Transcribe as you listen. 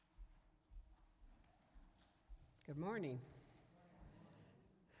Good morning.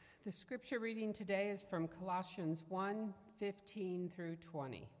 The scripture reading today is from Colossians 1:15 through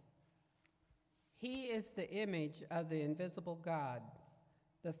 20. He is the image of the invisible God,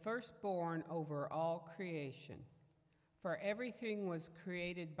 the firstborn over all creation. For everything was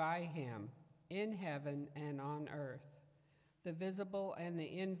created by him, in heaven and on earth, the visible and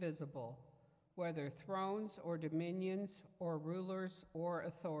the invisible, whether thrones or dominions or rulers or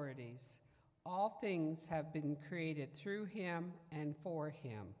authorities. All things have been created through him and for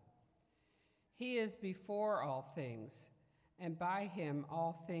him. He is before all things, and by him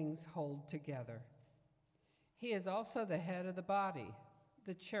all things hold together. He is also the head of the body,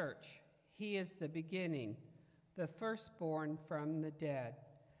 the church. He is the beginning, the firstborn from the dead,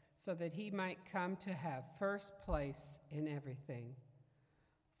 so that he might come to have first place in everything.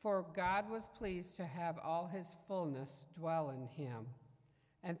 For God was pleased to have all his fullness dwell in him,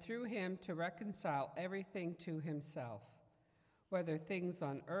 and through him to reconcile everything to himself, whether things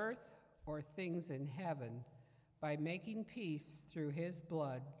on earth or things in heaven, by making peace through his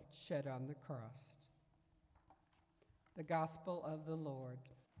blood shed on the cross. The Gospel of the Lord.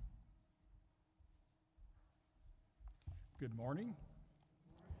 Good morning.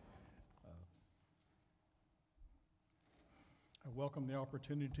 I welcome the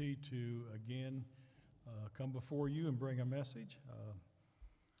opportunity to again come before you and bring a message.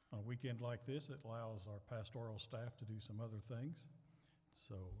 On a weekend like this, it allows our pastoral staff to do some other things.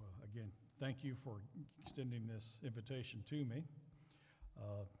 So again, thank you for extending this invitation to me.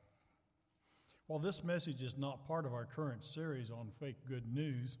 While this message is not part of our current series on fake good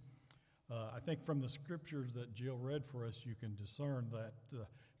news, I think from the scriptures that Jill read for us, you can discern that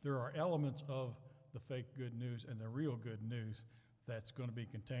there are elements of the fake good news and the real good news that's going to be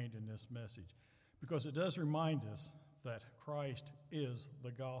contained in this message, because it does remind us that Christ is the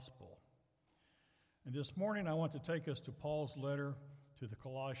gospel. And this morning I want to take us to Paul's letter to the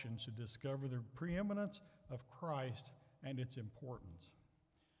Colossians to discover the preeminence of Christ and its importance.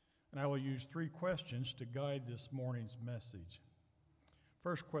 And I will use 3 questions to guide this morning's message.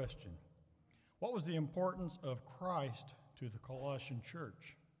 First question: what was the importance of Christ to the Colossian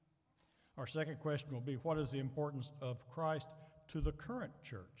church? Our second question will be, what is the importance of Christ to the current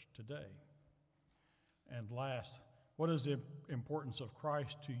church today? And last, what is the importance of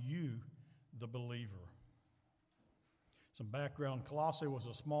Christ to you, the believer? Some background: Colossae was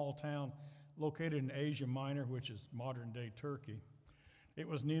a small town located in Asia Minor, which is modern-day Turkey. It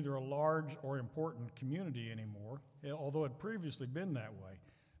was neither a large or important community anymore, although it had previously been that way,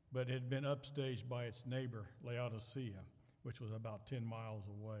 but it had been upstaged by its neighbor, Laodicea, which was about 10 miles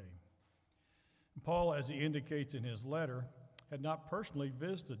away. Paul, as he indicates in his letter, had not personally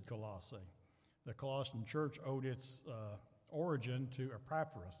visited Colossae. The Colossian church owed its origin to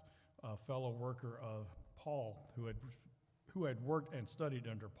Epaphras, a fellow worker of Paul, who had worked and studied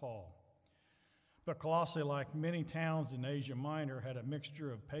under Paul. But Colossae, like many towns in Asia Minor, had a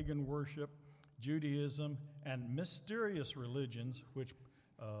mixture of pagan worship, Judaism, and mysterious religions, which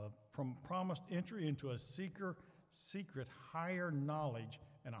promised entry into a secret higher knowledge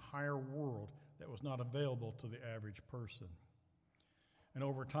and a higher world that was not available to the average person. And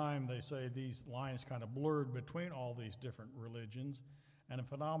over time, they say these lines kind of blurred between all these different religions, and a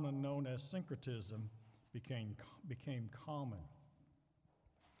phenomenon known as syncretism became common.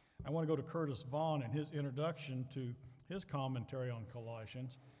 I want to go to Curtis Vaughan in his introduction to his commentary on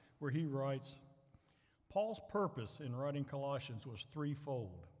Colossians, where he writes, Paul's purpose in writing Colossians was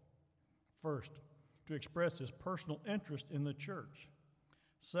threefold. First, to express his personal interest in the church.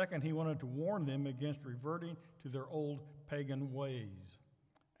 Second, he wanted to warn them against reverting to their old pagan ways.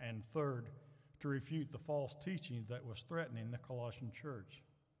 And third, to refute the false teaching that was threatening the Colossian church.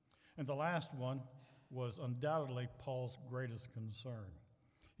 And the last one was undoubtedly Paul's greatest concern.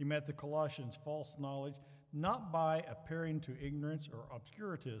 He met the Colossians' false knowledge not by appearing to ignorance or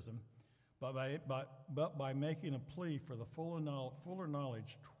obscurantism, but by making a plea for the fuller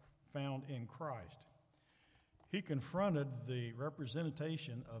knowledge found in Christ. He confronted the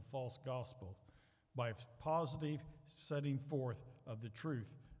representation of false gospels by positive setting forth of the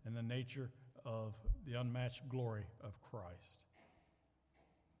truth and the nature of the unmatched glory of Christ.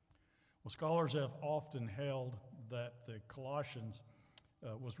 Well, scholars have often held that the Colossians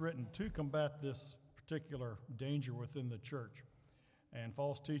was written to combat this particular danger within the church, and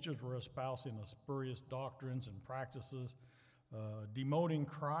false teachers were espousing spurious doctrines and practices, demoting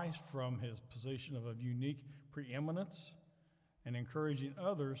Christ from his position of unique preeminence and encouraging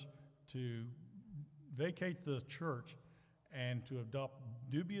others to vacate the church and to adopt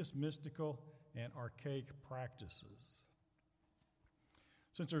dubious, mystical, and archaic practices.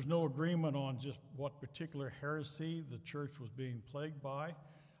 Since there's no agreement on just what particular heresy the church was being plagued by,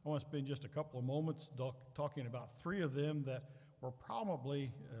 I want to spend just a couple of moments talking about three of them that were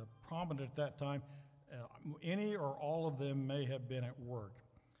probably prominent at that time. Any or all of them may have been at work.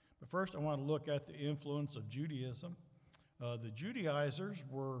 But first, I want to look at the influence of Judaism. The Judaizers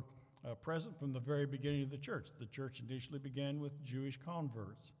were present from the very beginning of the church. The church initially began with Jewish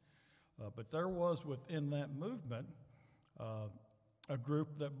converts. But there was within that movement a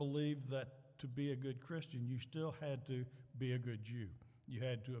group that believed that to be a good Christian, you still had to be a good Jew. You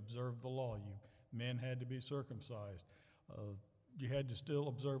had to observe the law. Men had to be circumcised. You had to still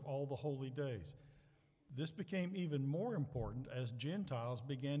observe all the holy days. This became even more important as Gentiles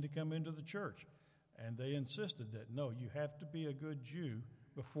began to come into the church. And they insisted that, no, you have to be a good Jew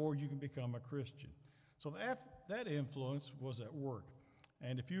before you can become a Christian. So that influence was at work.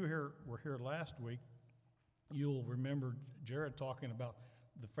 And if you were here last week, you'll remember Jared talking about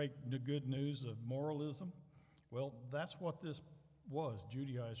the good news of moralism. Well, that's what this was,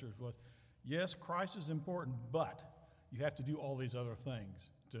 Judaizers was. Yes, Christ is important, but you have to do all these other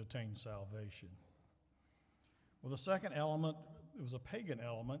things to attain salvation. Well, the second element, it was a pagan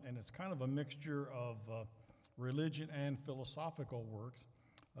element, and it's kind of a mixture of religion and philosophical works.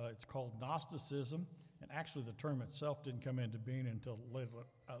 It's called Gnosticism, and actually the term itself didn't come into being until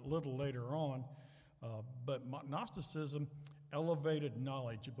a little later on. But Gnosticism elevated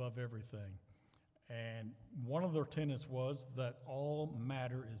knowledge above everything. And one of their tenets was that all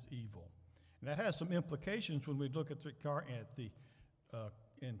matter is evil. And that has some implications when we look at the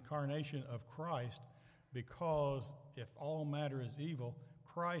incarnation of Christ, because if all matter is evil,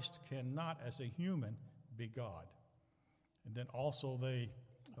 Christ cannot, as a human, be God. And then also they,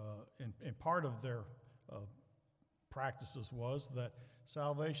 in part of their practices was that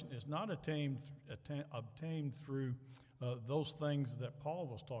salvation is not obtained through those things that Paul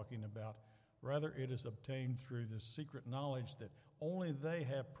was talking about. Rather, it is obtained through this secret knowledge that only they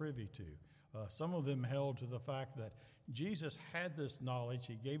have privy to. Some of them held to the fact that Jesus had this knowledge,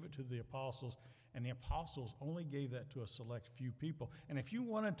 he gave it to the apostles, and the apostles only gave that to a select few people. And if you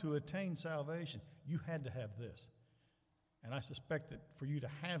wanted to attain salvation, you had to have this. And I suspect that for you to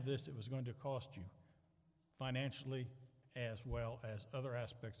have this, it was going to cost you financially as well as other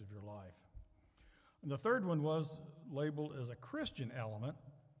aspects of your life. And the third one was labeled as a Christian element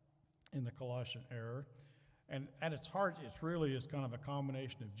in the Colossian era. And at its heart, it really is kind of a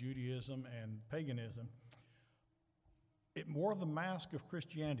combination of Judaism and paganism. It wore the mask of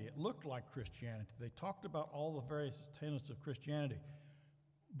Christianity. It looked like Christianity. They talked about all the various tenets of Christianity,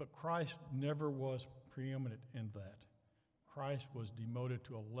 but Christ never was preeminent in that. Christ was demoted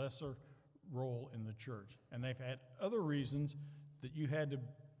to a lesser role in the church. And they've had other reasons that you had to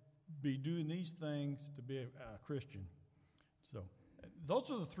be doing these things to be a Christian. So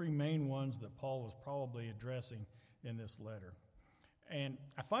those are the three main ones that Paul was probably addressing in this letter. And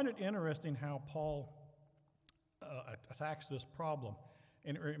I find it interesting how Paul attacks this problem.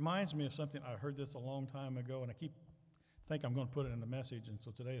 And it reminds me of something, I heard this a long time ago, and I think I'm going to put it in the message, and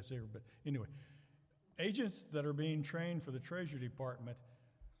so today it's here. But anyway, agents that are being trained for the Treasury Department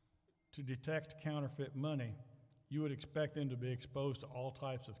to detect counterfeit money, you would expect them to be exposed to all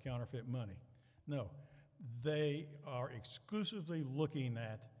types of counterfeit money. No, they are exclusively looking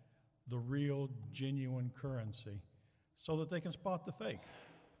at the real, genuine currency so that they can spot the fake.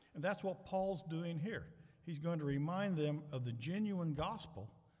 And that's what Paul's doing here. He's going to remind them of the genuine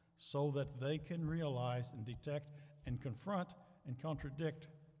gospel so that they can realize and detect and confront and contradict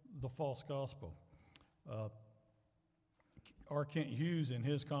the false gospel. R. Kent Hughes, in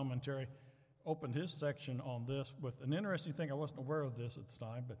his commentary, opened his section on this with an interesting thing. I wasn't aware of this at the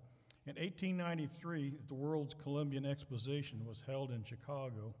time, but in 1893, the World's Columbian Exposition was held in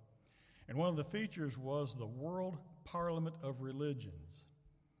Chicago, and one of the features was the World Parliament of Religions.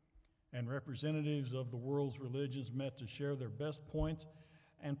 And representatives of the world's religions met to share their best points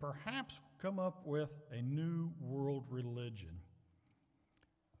and perhaps come up with a new world religion.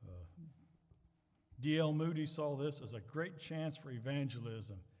 D.L. Moody saw this as a great chance for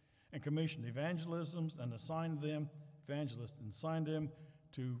evangelism and commissioned evangelists and assigned them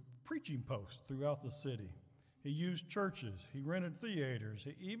to preaching posts throughout the city. He used churches, he rented theaters,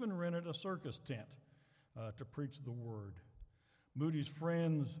 he even rented a circus tent to preach the word. Moody's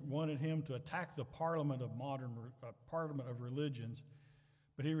friends wanted him to attack the Parliament of Religions,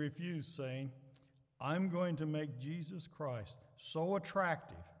 but he refused, saying, "I'm going to make Jesus Christ so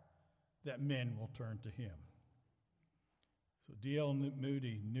attractive that men will turn to him." So D.L.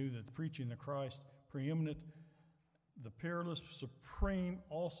 Moody knew that preaching the Christ preeminent, the peerless, supreme,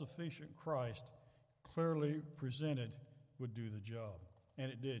 all-sufficient Christ clearly presented would do the job.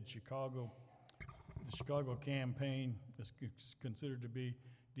 and it did. The Chicago campaign is considered to be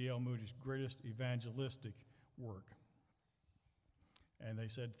D.L. Moody's greatest evangelistic work. And they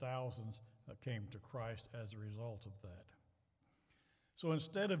said thousands came to Christ as a result of that. So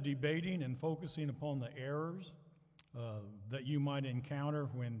instead of debating and focusing upon the errors that you might encounter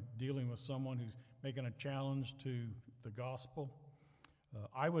when dealing with someone who's making a challenge to the gospel,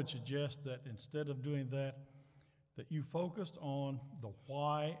 I would suggest that instead of doing that, that you focused on the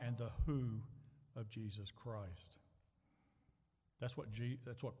why and the who of Jesus Christ. That's what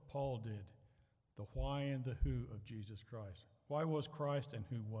Paul did, the why and the who of Jesus Christ. Why was Christ and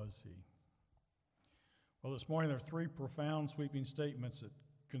who was he? Well, this morning there are three profound, sweeping statements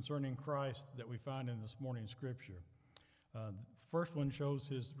concerning Christ that we find in this morning's scripture. The first one shows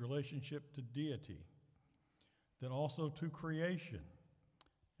his relationship to deity, then also to creation,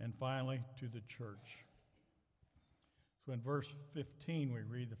 and finally to the church. So in verse 15 we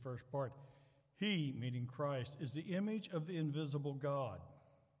read the first part, he, meaning Christ, is the image of the invisible God.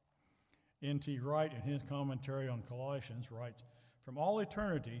 N.T. Wright, in his commentary on Colossians, writes, from all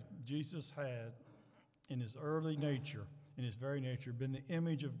eternity, Jesus had, in his very nature, been the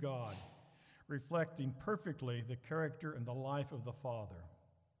image of God, reflecting perfectly the character and the life of the Father.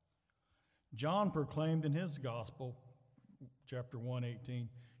 John proclaimed in his gospel, chapter 1:18,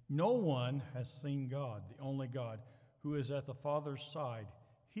 no one has seen God, the only God, who is at the Father's side.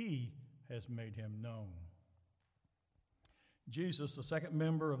 He has made him known. Jesus, the second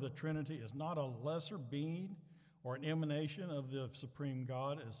member of the Trinity, is not a lesser being or an emanation of the supreme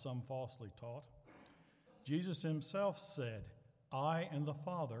God, as some falsely taught. Jesus himself said, I and the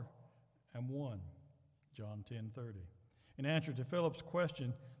Father am one, John 10:30. In answer to Philip's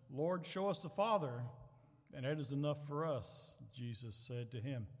question, Lord, show us the Father, and that is enough for us, Jesus said to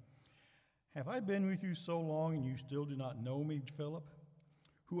him, have I been with you so long and you still do not know me, Philip?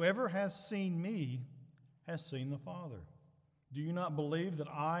 Whoever has seen me has seen the Father. Do you not believe that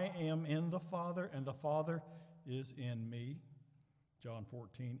I am in the Father and the Father is in me? John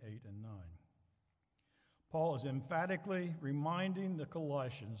 14:8 and 9. Paul is emphatically reminding the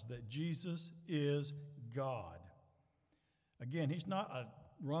Colossians that Jesus is God. Again, he's not a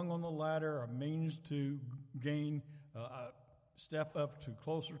rung on the ladder, a means to gain a step up to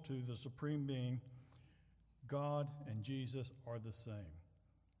closer to the supreme being. God and Jesus are the same.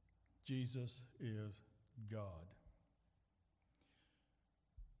 Jesus is God.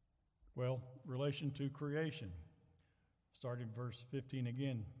 Well, relation to creation. Starting verse 15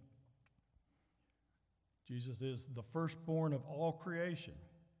 again. Jesus is the firstborn of all creation.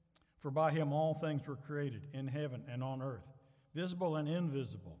 For by him all things were created, in heaven and on earth, visible and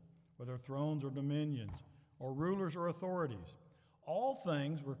invisible, whether thrones or dominions, or rulers or authorities. All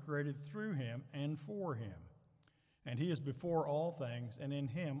things were created through him and for him. And he is before all things, and in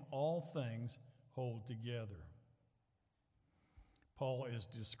him all things hold together. Paul is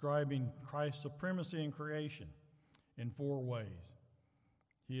describing Christ's supremacy in creation in four ways.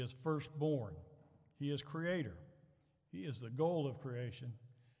 He is firstborn. He is creator. He is the goal of creation,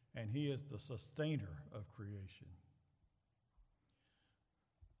 and he is the sustainer of creation.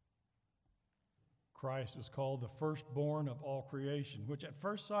 Christ is called the firstborn of all creation, which at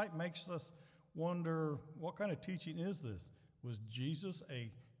first sight makes us wonder, what kind of teaching is this? Was Jesus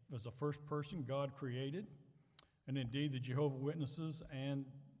was the first person God created? And indeed, the Jehovah's Witnesses and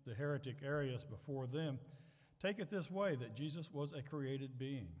the heretic Arius before them take it this way, that Jesus was a created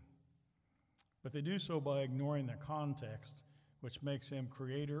being. But they do so by ignoring the context, which makes him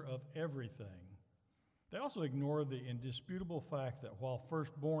creator of everything. They also ignore the indisputable fact that while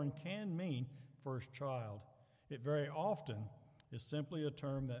firstborn can mean first child, it very often is simply a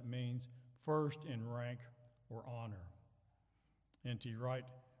term that means first in rank or honor. N.T. Wright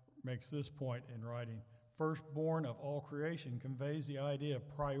makes this point in writing, firstborn of all creation conveys the idea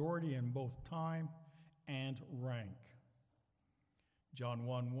of priority in both time and rank. John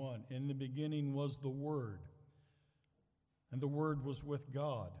 1:1, in the beginning was the Word, and the Word was with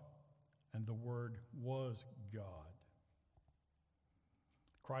God, and the Word was God.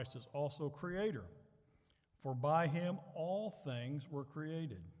 Christ is also creator, for by him all things were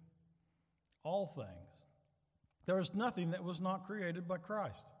created. All things. There is nothing that was not created by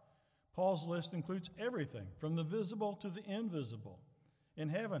Christ. Paul's list includes everything, from the visible to the invisible, in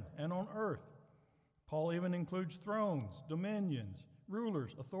heaven and on earth. Paul even includes thrones, dominions,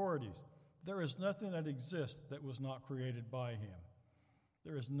 rulers, authorities. There is nothing that exists that was not created by him.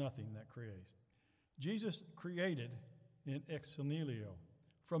 There is nothing that creates. Jesus created in ex nihilo,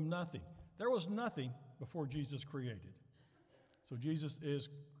 from nothing. There was nothing before Jesus created. So Jesus is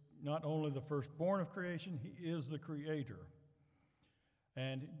not only the firstborn of creation, he is the creator.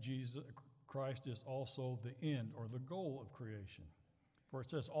 And Christ is also the end or the goal of creation. For it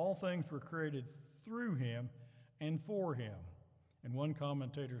says, all things were created through him and for him. And one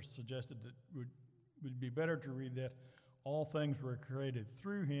commentator suggested that it would be better to read that all things were created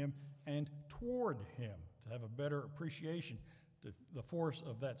through him and toward him, to have a better appreciation to the force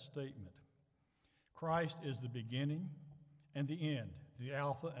of that statement. Christ is the beginning and the end, the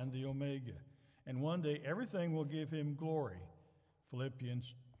Alpha and the Omega. And one day everything will give him glory.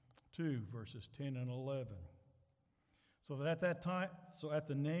 Philippians 2, verses 10 and 11. So that at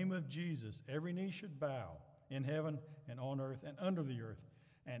the name of Jesus, every knee should bow in heaven and on earth and under the earth,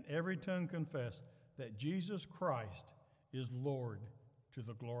 and every tongue confess that Jesus Christ is Lord, to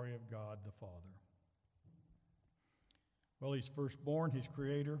the glory of God the Father. Well, he's firstborn, he's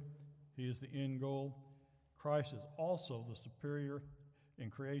creator, he is the end goal. Christ is also the superior in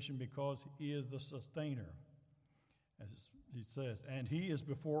creation because he is the sustainer. As he says, and he is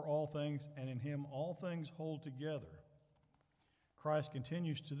before all things, and in him all things hold together. Christ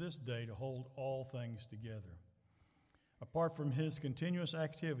continues to this day to hold all things together. Apart from his continuous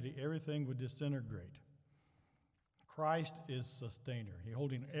activity, everything would disintegrate. Christ is sustainer. He's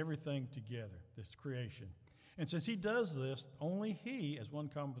holding everything together, this creation. And since he does this, only he, as one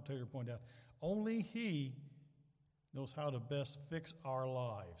commentator pointed out, only he knows how to best fix our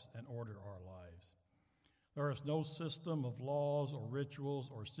lives and order our lives. There is no system of laws or rituals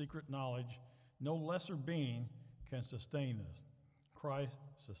or secret knowledge. No lesser being can sustain us. Christ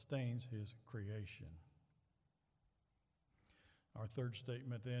sustains his creation. Our third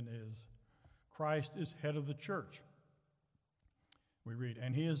statement then is, Christ is head of the church. We read,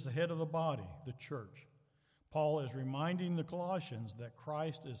 and he is the head of the body, the church. Paul is reminding the Colossians that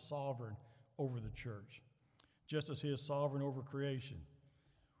Christ is sovereign over the church, just as he is sovereign over creation.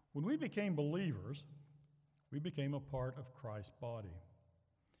 When we became believers, we became a part of Christ's body.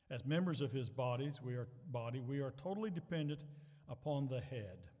 As members of his body, we are totally dependent upon the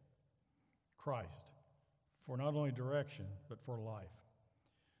head, Christ, for not only direction, but for life.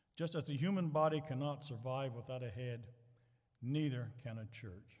 Just as the human body cannot survive without a head, neither can a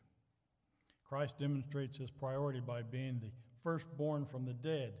church. Christ demonstrates his priority by being the firstborn from the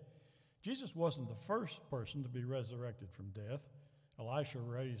dead. Jesus wasn't the first person to be resurrected from death. Elisha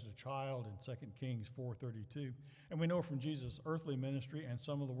raised a child in 2 Kings 4:32. And we know from Jesus' earthly ministry and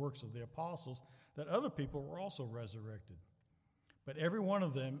some of the works of the apostles that other people were also resurrected. But every one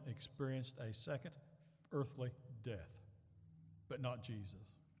of them experienced a second earthly death, but not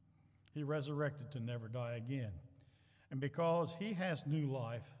Jesus. He resurrected to never die again. And because he has new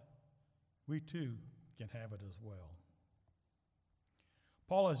life, we too can have it as well.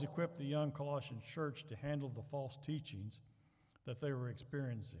 Paul has equipped the young Colossian church to handle the false teachings that they were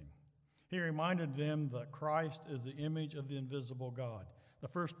experiencing. He reminded them that Christ is the image of the invisible God, the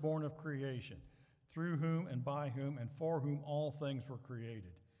firstborn of creation, through whom and by whom and for whom all things were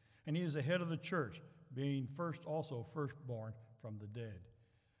created. And he is the head of the church, being also firstborn from the dead.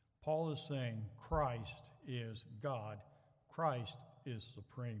 Paul is saying Christ is God. Christ is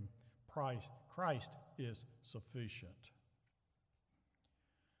supreme. Christ is sufficient.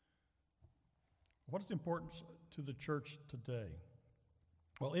 What is important to the church today?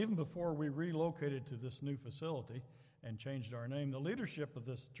 Well, even before we relocated to this new facility and changed our name, the leadership of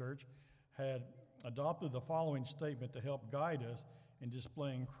this church had adopted the following statement to help guide us in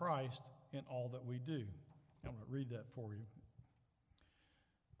displaying Christ in all that we do. I'm going to read that for you.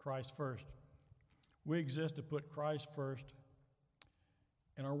 Christ first. We exist to put Christ first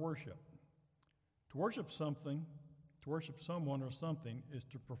in our worship. To worship something, to worship someone or something is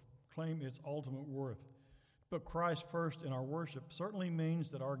to proclaim its ultimate worth. To put Christ first in our worship certainly means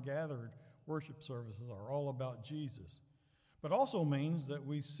that our gathered worship services are all about Jesus, but also means that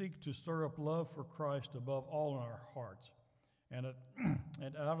we seek to stir up love for Christ above all in our hearts, and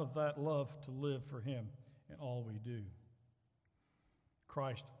out of that love to live for him in all we do.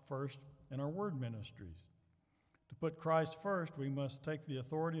 Christ first in our word ministries. To put Christ first, we must take the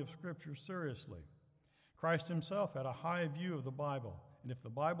authority of Scripture seriously. Christ himself had a high view of the Bible, and if the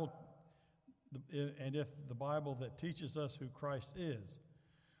Bible that teaches us who Christ is,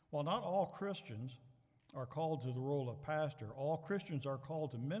 while not all Christians are called to the role of pastor, all Christians are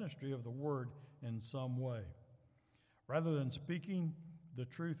called to ministry of the word in some way. Rather than speaking the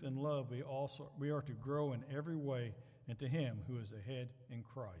truth in love, we are to grow in every way into him who is the head in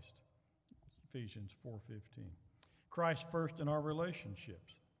Christ. Ephesians 4:15. Christ first in our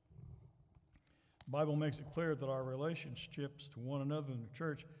relationships. The Bible makes it clear that our relationships to one another in the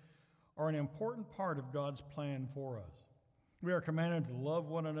church are an important part of God's plan for us. We are commanded to love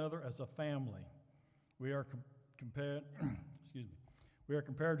one another as a family. We are We are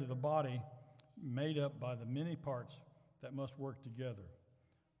compared to the body made up by the many parts that must work together.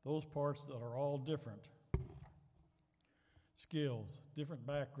 Those parts that are all different. Skills, different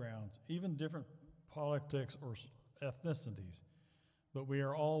backgrounds, even different politics or ethnicities. But we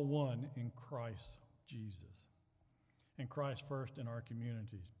are all one in Christ Jesus. And Christ first in our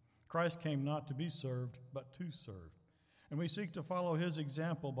communities. Christ came not to be served, but to serve. And we seek to follow his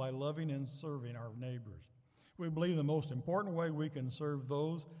example by loving and serving our neighbors. We believe the most important way we can serve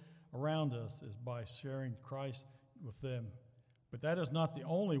those around us is by sharing Christ with them. But that is not the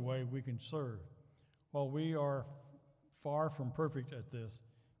only way we can serve. While we are far from perfect at this,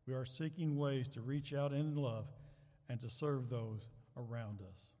 we are seeking ways to reach out in love and to serve those around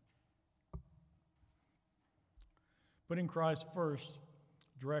us. Putting Christ first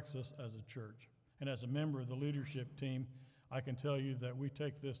directs us as a church. And as a member of the leadership team, I can tell you that we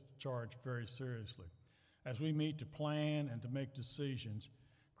take this charge very seriously. As we meet to plan and to make decisions,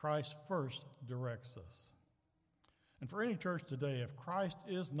 Christ first directs us. And for any church today, if Christ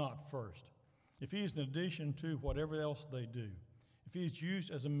is not first, if he is an addition to whatever else they do, if he is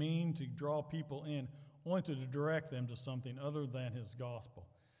used as a means to draw people in, only to direct them to something other than his gospel,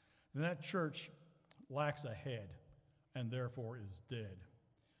 then that church lacks a head and therefore is dead.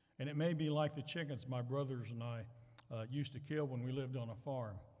 And it may be like the chickens my brothers and I used to kill when we lived on a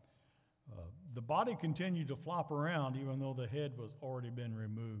farm. The body continued to flop around even though the head was already been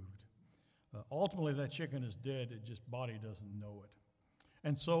removed. Ultimately, that chicken is dead. It just body doesn't know it.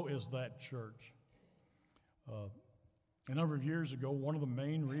 And so is that church. A number of years ago, one of the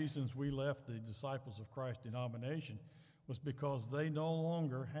main reasons we left the Disciples of Christ denomination was because they no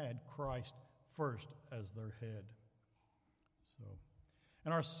longer had Christ first as their head. So,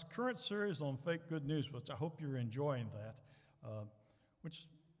 in our current series on fake good news, which I hope you're enjoying that, which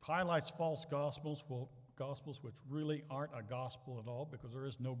highlights false gospels, gospels which really aren't a gospel at all because there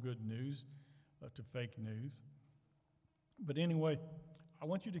is no good news to fake news. But anyway, I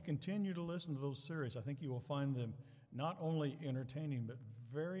want you to continue to listen to those series. I think you will find them not only entertaining, but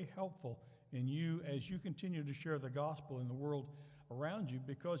very helpful in you as you continue to share the gospel in the world around you,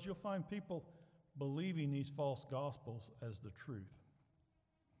 because you'll find people believing these false gospels as the truth.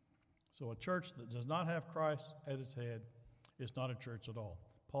 So a church that does not have Christ at its head is not a church at all.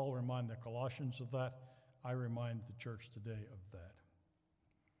 Paul reminded the Colossians of that. I remind the church today of that.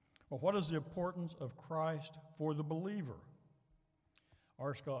 Well, what is the importance of Christ for the believer?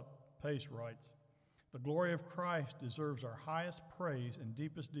 R. Scott Pace writes, "The glory of Christ deserves our highest praise and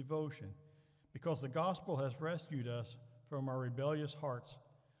deepest devotion because the gospel has rescued us from our rebellious hearts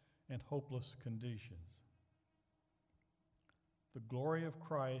and hopeless conditions." The glory of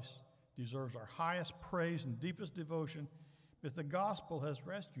Christ deserves our highest praise and deepest devotion because the gospel has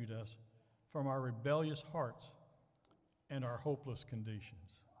rescued us from our rebellious hearts and our hopeless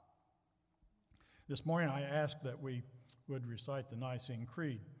conditions. This morning I asked that we would recite the Nicene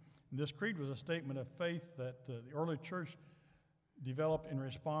Creed. And this creed was a statement of faith that the early church developed in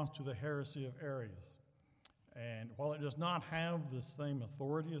response to the heresy of Arius. And while it does not have the same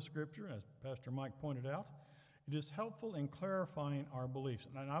authority as Scripture, as Pastor Mike pointed out, it is helpful in clarifying our beliefs.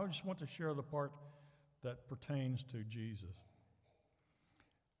 And I just want to share the part that pertains to Jesus.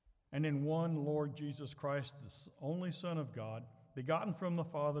 "And in one Lord Jesus Christ, the only Son of God, begotten from the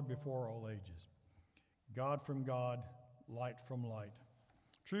Father before all ages, God from God, light from light,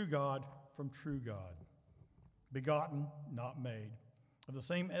 true God from true God, begotten, not made, of the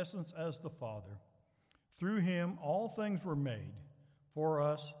same essence as the Father. Through him all things were made, for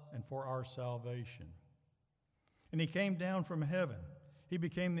us and for our salvation. And he came down from heaven. He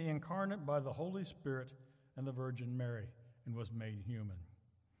became the incarnate by the Holy Spirit and the Virgin Mary, and was made human.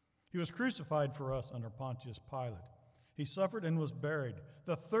 He was crucified for us under Pontius Pilate. He suffered and was buried.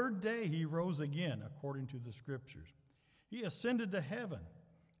 The third day he rose again, according to the Scriptures. He ascended to heaven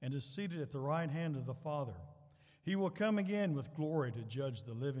and is seated at the right hand of the Father. He will come again with glory to judge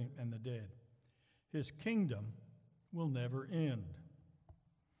the living and the dead. His kingdom will never end."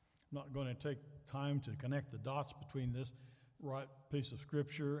 I'm not going to take time to connect the dots between this right piece of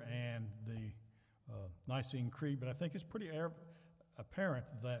Scripture and the Nicene Creed, but I think it's pretty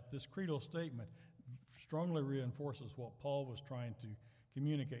apparent that this creedal statement strongly reinforces what Paul was trying to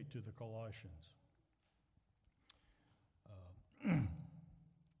communicate to the Colossians.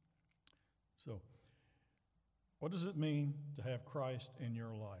 So, what does it mean to have Christ in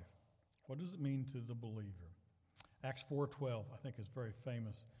your life? What does it mean to the believer? Acts 4:12, I think, is very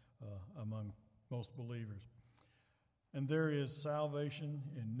famous among most believers. "And there is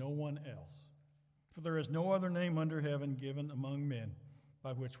salvation in no one else, for there is no other name under heaven given among men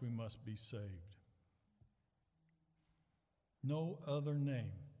by which we must be saved." No other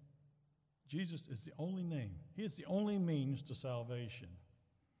name. Jesus is the only name. He is the only means to salvation.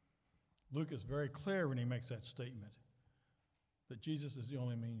 Luke is very clear when he makes that statement, that Jesus is the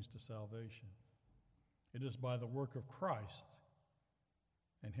only means to salvation. It is by the work of Christ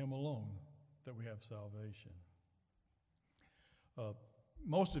and Him alone that we have salvation.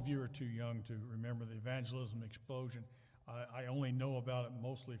 Most of you are too young to remember the evangelism explosion. I only know about it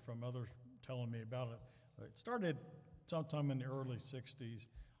mostly from others telling me about it. It started sometime in the early 60s.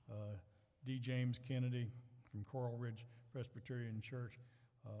 D. James Kennedy from Coral Ridge Presbyterian Church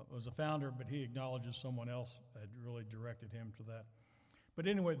was a founder, but he acknowledges someone else had really directed him to that. But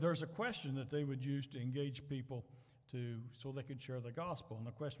anyway, there's a question that they would use to engage people so they could share the gospel. And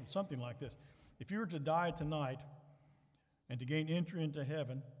the question was something like this: if you were to die tonight and to gain entry into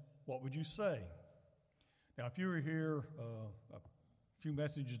heaven, what would you say? Now, if you were here a few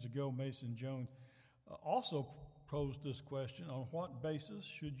messages ago, Mason Jones also posed this question: on what basis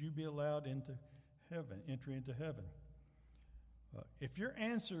should you be allowed into heaven, entry into heaven? If your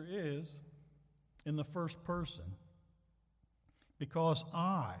answer is in the first person, because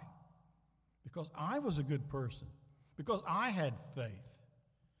I was a good person, because I had faith,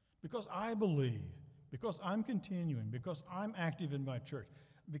 because I believe, because I'm continuing, because I'm active in my church,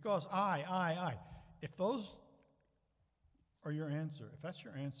 because I. If those are your answer, if that's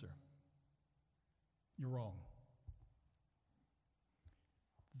your answer, you're wrong.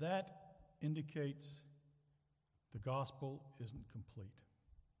 That indicates the gospel isn't complete.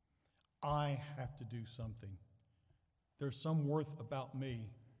 I have to do something. There's some worth about me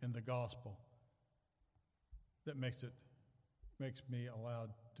in the gospel that makes me allowed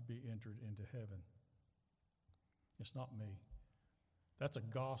to be entered into heaven. It's not me. That's a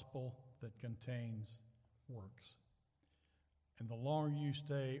gospel that contains works. And the longer you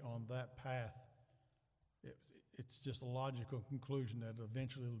stay on that path, it's just a logical conclusion that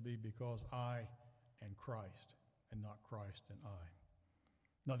eventually it'll be because I and Christ, and not Christ and I.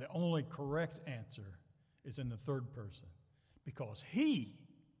 Now, the only correct answer is in the third person, because He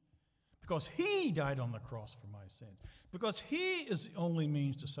died on the cross for my sins, because He is the only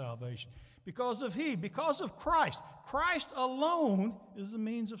means to salvation, because of Christ. Christ alone is the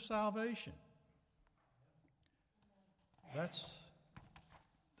means of salvation. That's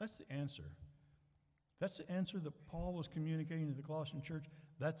the answer. That's the answer that Paul was communicating to the Colossian church.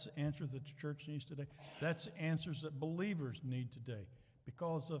 That's the answer that the church needs today. That's the answers that believers need today,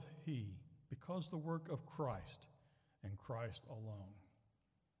 because of the work of Christ and Christ alone.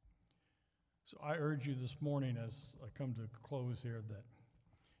 So I urge you this morning, as I come to a close here, that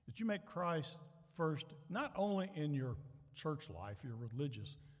you make Christ first, not only in your church life, your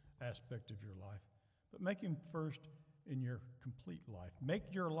religious aspect of your life, but make Him first in your complete life. Make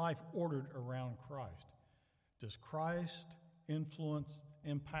your life ordered around Christ. Does Christ influence,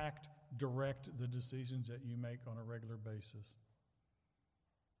 impact, direct the decisions that you make on a regular basis?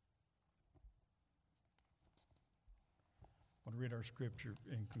 I want to read our scripture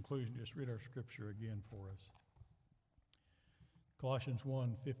in conclusion. Just read our scripture again for us. Colossians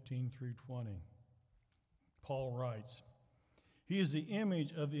 1:15-20. Paul writes, "He is the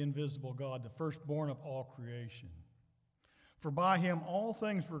image of the invisible God, the firstborn of all creation. For by Him all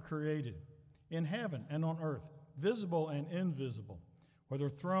things were created, in heaven and on earth, visible and invisible, whether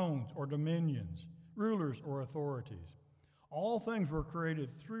thrones or dominions, rulers or authorities. All things were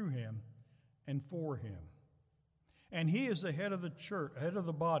created through Him and for Him. And He is the head of the church, head of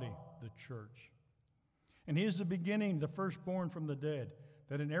the body, the church. And He is the beginning, the firstborn from the dead,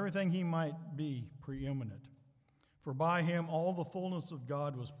 that in everything He might be preeminent. For by Him all the fullness of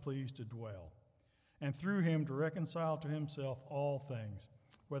God was pleased to dwell, and through Him to reconcile to Himself all things,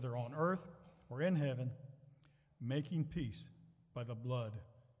 whether on earth or in heaven, making peace by the blood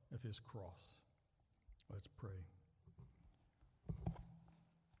of His cross." Let's pray.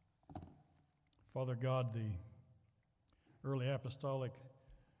 Father God, the early apostolic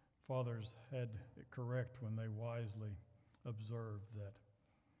fathers had it correct when they wisely observed that,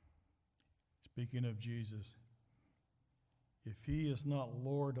 speaking of Jesus, if He is not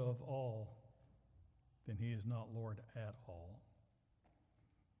Lord of all, then He is not Lord at all.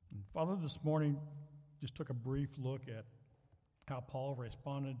 And Father, this morning just took a brief look at how Paul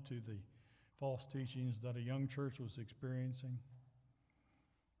responded to the false teachings that a young church was experiencing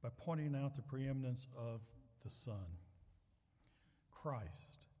by pointing out the preeminence of the Son,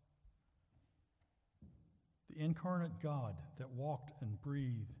 Christ, the incarnate God that walked and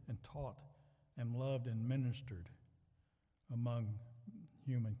breathed and taught and loved and ministered among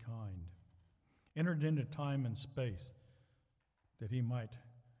humankind, entered into time and space that He might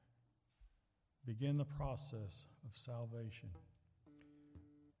begin the process of salvation.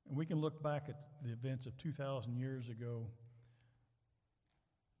 And we can look back at the events of 2,000 years ago,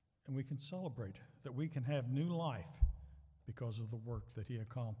 and we can celebrate that we can have new life because of the work that he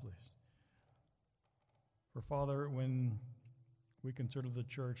accomplished. For Father, when we consider the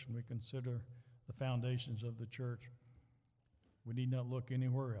church and we consider the foundations of the church, we need not look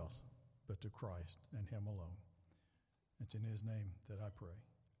anywhere else but to Christ and him alone. It's in his name that I pray.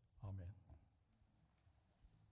 Amen.